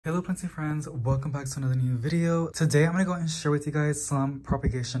Hello plenty friends, welcome back to another new video. Today I'm gonna go and share with you guys some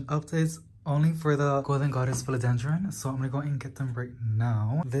propagation updates only for the golden goddess philodendron. So I'm gonna go and get them right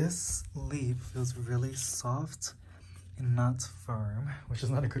now. This leaf feels really soft and not firm, which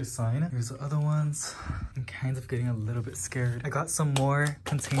is not a good sign. Here's the other ones. I'm kind of getting a little bit scared. I got some more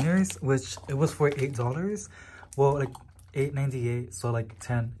containers, which it was for $8. Well, like $8.98, so like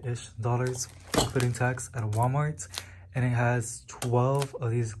 $10-ish, including tax at Walmart. And it has 12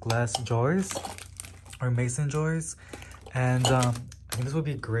 of these glass jars or mason jars, and I think this would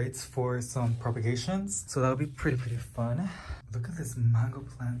be great for some propagations, so that would be pretty fun. Look at this mango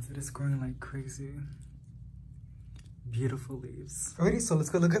plant, it is growing like crazy. Beautiful leaves. Alrighty, so let's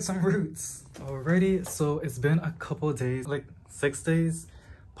go look at some roots. Alrighty, so it's been a couple days, like 6 days,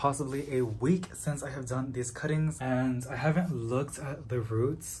 possibly a week since I have done these cuttings, and I haven't looked at the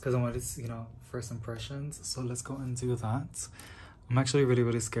roots because I wanted to, you know, first impressions. So let's go and do that. I'm actually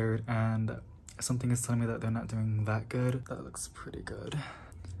really scared, and something is telling me that they're not doing that good. That looks pretty good.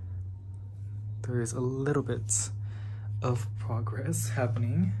 There is a little bit of progress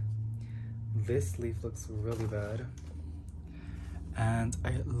happening. This leaf looks really bad, and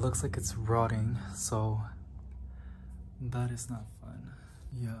it looks like it's rotting, so that is not fun.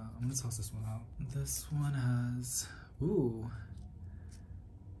 Yeah, I'm gonna toss this one out. This one has, ooh,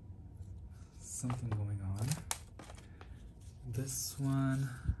 something going on. This one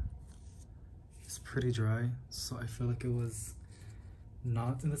is pretty dry, so I feel like it was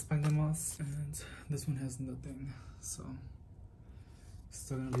not in the sphagnum moss. And this one has nothing, so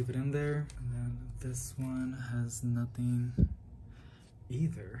still gonna leave it in there. And then this one has nothing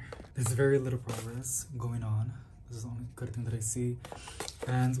either. There's very little progress going on. This is the only good thing that I see.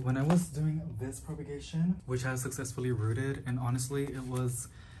 And when I was doing this propagation, which has successfully rooted, and honestly it was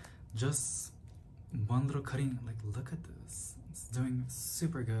just one little cutting, like look at this, it's doing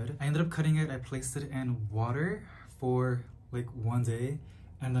super good. I ended up cutting it, I placed it in water for like 1 day,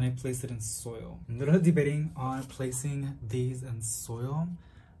 and then I placed it in soil. I'm literally debating on placing these in soil.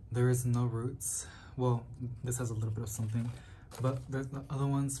 There is no roots. Well, this has a little bit of something, but the other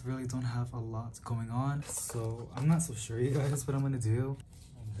ones really don't have a lot going on, so I'm not so sure, you guys, what I'm gonna do.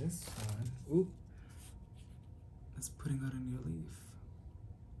 On this one, ooh, it's putting out a new leaf,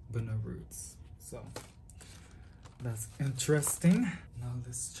 but no roots. So that's interesting. Now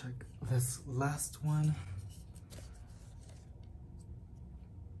let's check this last one.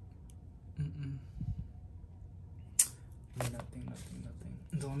 Nothing.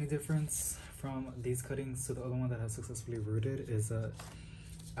 The only difference from these cuttings to the other one that has successfully rooted is that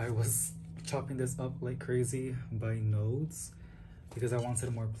I was chopping this up like crazy by nodes because I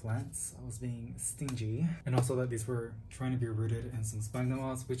wanted more plants. I was being stingy, and also that these were trying to be rooted in some sphagnum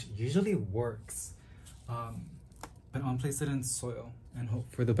moss, which usually works, but I'm placed it in soil and hope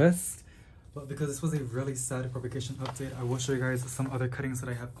for the best. But because this was a really sad propagation update, I will show you guys some other cuttings that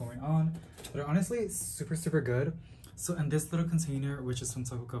I have going on that are honestly super good. So in this little container, which is from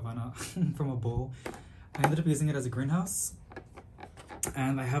Taco Cabana, from a bowl, I ended up using it as a greenhouse,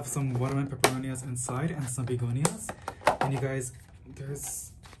 and I have some watermelon peperonias inside and some begonias. And you guys,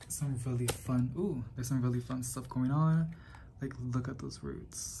 there's some really fun stuff going on. Like, look at those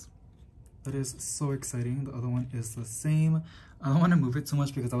roots. That is so exciting. The other one is the same. I don't want to move it too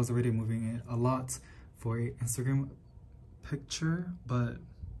much because I was already moving it a lot for an Instagram picture, but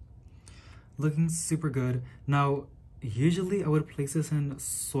looking super good. Now, usually I would place this in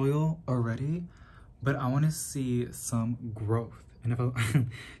soil already, but I want to see some growth. And if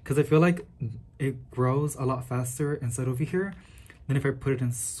because I feel like it grows a lot faster inside over here than if I put it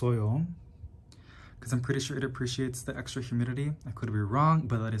in soil, because I'm pretty sure it appreciates the extra humidity. I could be wrong,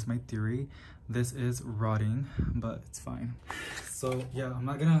 but that is my theory. This is rotting, but it's fine. So yeah, I'm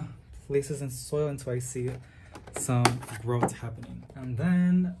not gonna place this in soil until I see some growth happening. And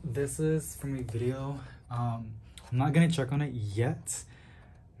then this is from a video. I'm not gonna check on it yet.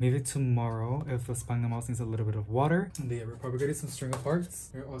 Maybe tomorrow if the sphagnum moss needs a little bit of water. And yeah, we're propagating some string of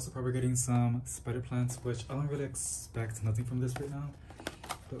hearts. We're also propagating some spider plants, which I don't really expect nothing from this right now,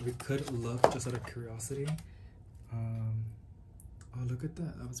 but we could look just out of curiosity. Oh, look at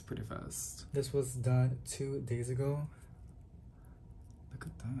that. That was pretty fast. This was done 2 days ago. Look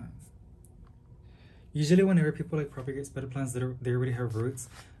at that. Usually whenever people like propagate spider plants, they already have roots,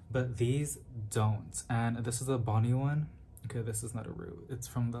 but these don't. And this is a Bonnie one. Okay, this is not a root. It's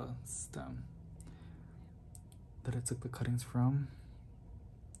from the stem that I took the cuttings from.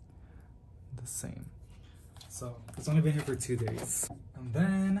 The same. So it's only been here for 2 days. And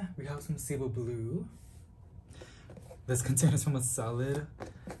then we have some Cebu Blue. This container is from a salad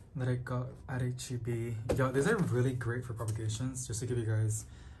that I got at HEB. Yo, these are really great for propagations, just to give you guys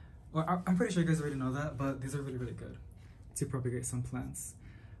Or I'm pretty sure you guys already know that, but these are really, really good to propagate some plants.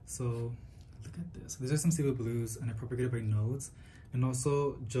 So look at this. These are some Cebu blues, and they're propagated by nodes, and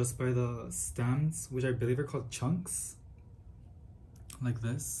also just by the stems, which I believe are called chunks, like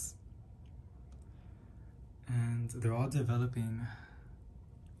this. And they're all developing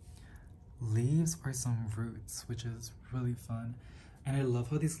leaves or some roots, which is really fun. And I love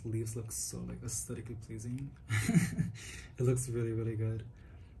how these leaves look so like aesthetically pleasing. It looks really, really good.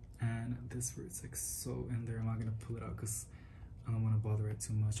 And this root's like so in there. I'm not gonna pull it out because I don't want to bother it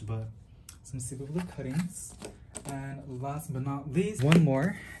too much. But some Cebu blue cuttings, and last but not least, one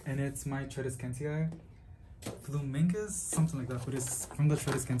more, and it's my Tradescantii flumingus, something like that, but it's from the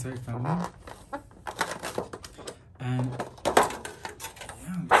Tradescantii family. And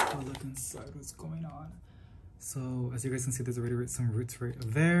yeah, let's go look inside what's going on. So as you guys can see, there's already some roots right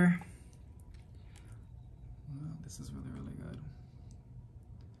there. Wow, this is really, really good.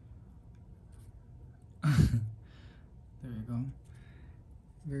 There you go.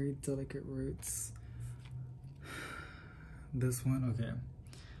 Very delicate roots. This one, okay.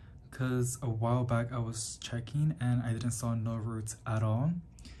 Because a while back I was checking and I didn't saw no roots at all.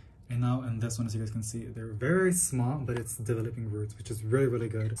 And now in this one, as you guys can see, they're very small, but it's developing roots, which is really, really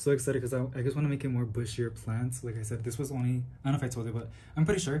good. So excited because I just want to make it more bushier plants. Like I said, this was only, I don't know if I told you, but I'm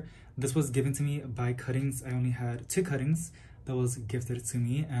pretty sure this was given to me by cuttings. I only had 2 cuttings that was gifted to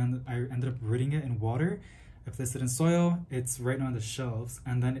me, and I ended up rooting it in water. I placed it in soil. It's right now on the shelves,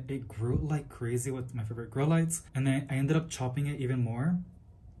 and then it grew like crazy with my favorite grow lights. And then I ended up chopping it even more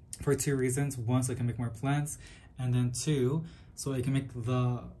for 2 reasons. 1, so I can make more plants, and then 2, so I can make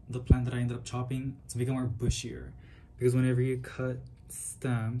the plant that I ended up chopping to make it more bushier. Because whenever you cut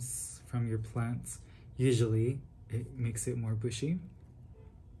stems from your plants, usually it makes it more bushy.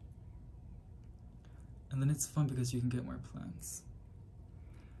 And then it's fun because you can get more plants.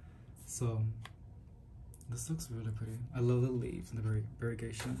 So this looks really pretty. I love the leaves and the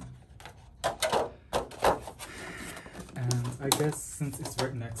variegation. And I guess since it's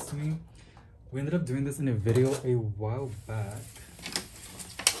right next to me, we ended up doing this in a video a while back.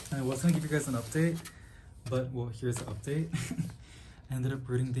 And I was gonna give you guys an update, but well, here's the update. I ended up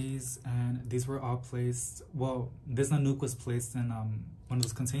rooting these, and these were all placed, well, this nanook was placed in one of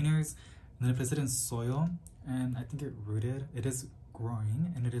those containers, and then I placed it in soil, and I think it rooted. It is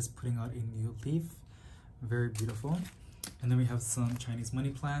growing, and it is putting out a new leaf. Very beautiful. And then we have some Chinese money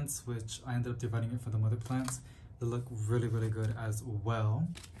plants, which I ended up dividing it for the mother plants. They look really, really good as well.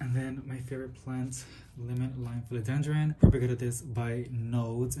 And then my favorite plant, lemon lime philodendron. Propagated this by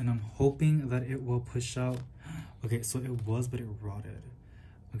nodes, and I'm hoping that it will push out. Okay, so it was, but it rotted.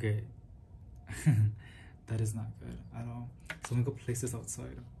 Okay, that is not good at all. So I'm gonna go place this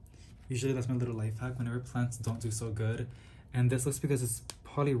outside. Usually that's my little life hack whenever plants don't do so good. And this looks because it's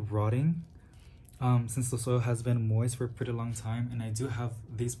probably rotting. Since the soil has been moist for a pretty long time, and I do have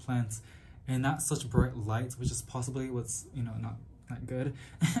these plants in not such bright light, which is possibly what's, you know, not good.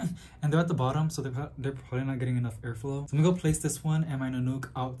 And they're at the bottom, so they're probably not getting enough airflow. So I'm gonna go place this one and my nanook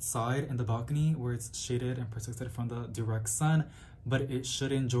outside in the balcony where it's shaded and protected from the direct sun, but it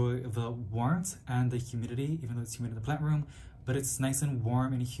should enjoy the warmth and the humidity, even though it's humid in the plant room. But it's nice and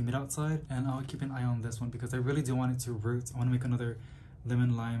warm and humid outside, and I'll keep an eye on this one because I really do want it to root. I want to make another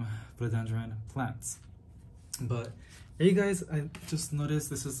lemon lime philodendron plant. But hey you guys, I just noticed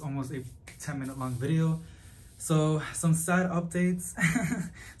this is almost a 10-minute long video, so some sad updates,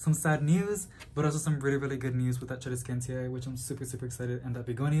 some sad news, but also some really, really good news with that Tradescantii, which I'm super, super excited, and that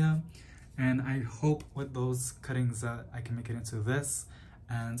begonia. And I hope with those cuttings that I can make it into this,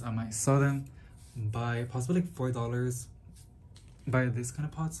 and I might sell them by possibly like $4 by this kind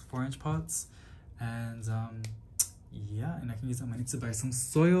of pots, 4-inch pots. And yeah, and I can use that money to buy some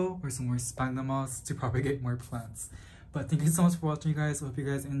soil or some more sphagnum moss to propagate more plants. But thank you so much for watching, you guys. I hope you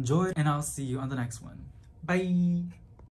guys enjoyed, and I'll see you on the next one. Bye.